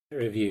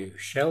Review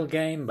Shell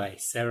Game by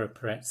Sara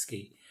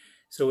Paretsky.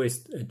 It's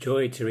always a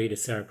joy to read a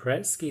Sara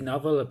Paretsky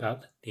novel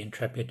about the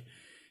intrepid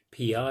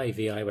PI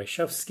V I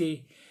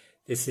Warshawski.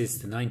 This is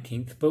the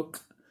 19th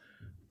book.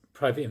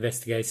 Private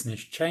investigation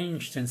has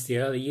changed since the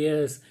early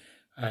years,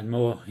 and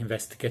more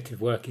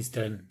investigative work is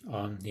done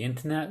on the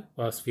internet.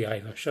 Whilst V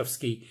I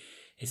Warshawski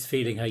is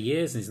feeling her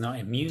years and is not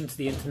immune to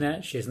the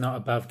internet, she is not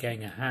above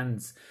getting her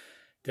hands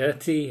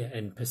dirty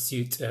in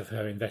pursuit of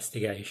her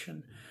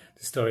investigation.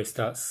 The story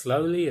starts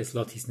slowly as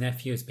Lottie's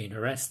nephew has been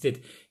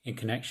arrested in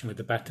connection with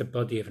the battered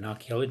body of an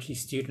archaeology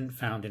student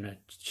found in a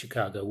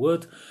Chicago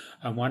wood,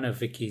 and one of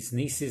Vicky's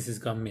nieces has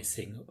gone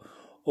missing.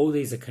 All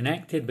these are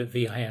connected, but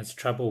Vi has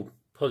trouble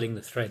pulling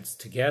the threads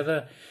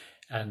together,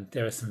 and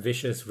there are some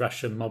vicious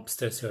Russian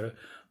mobsters who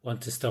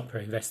want to stop her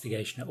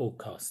investigation at all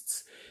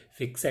costs.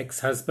 Vic's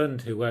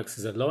ex-husband, who works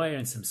as a lawyer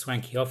in some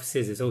swanky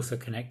offices, is also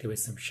connected with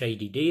some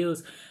shady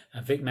deals,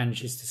 and Vic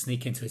manages to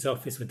sneak into his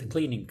office with the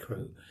cleaning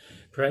crew.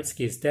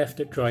 Paretsky is deft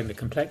at drawing the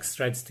complex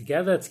threads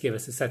together to give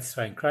us a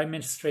satisfying crime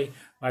mystery.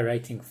 My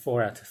rating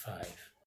 4 out of 5.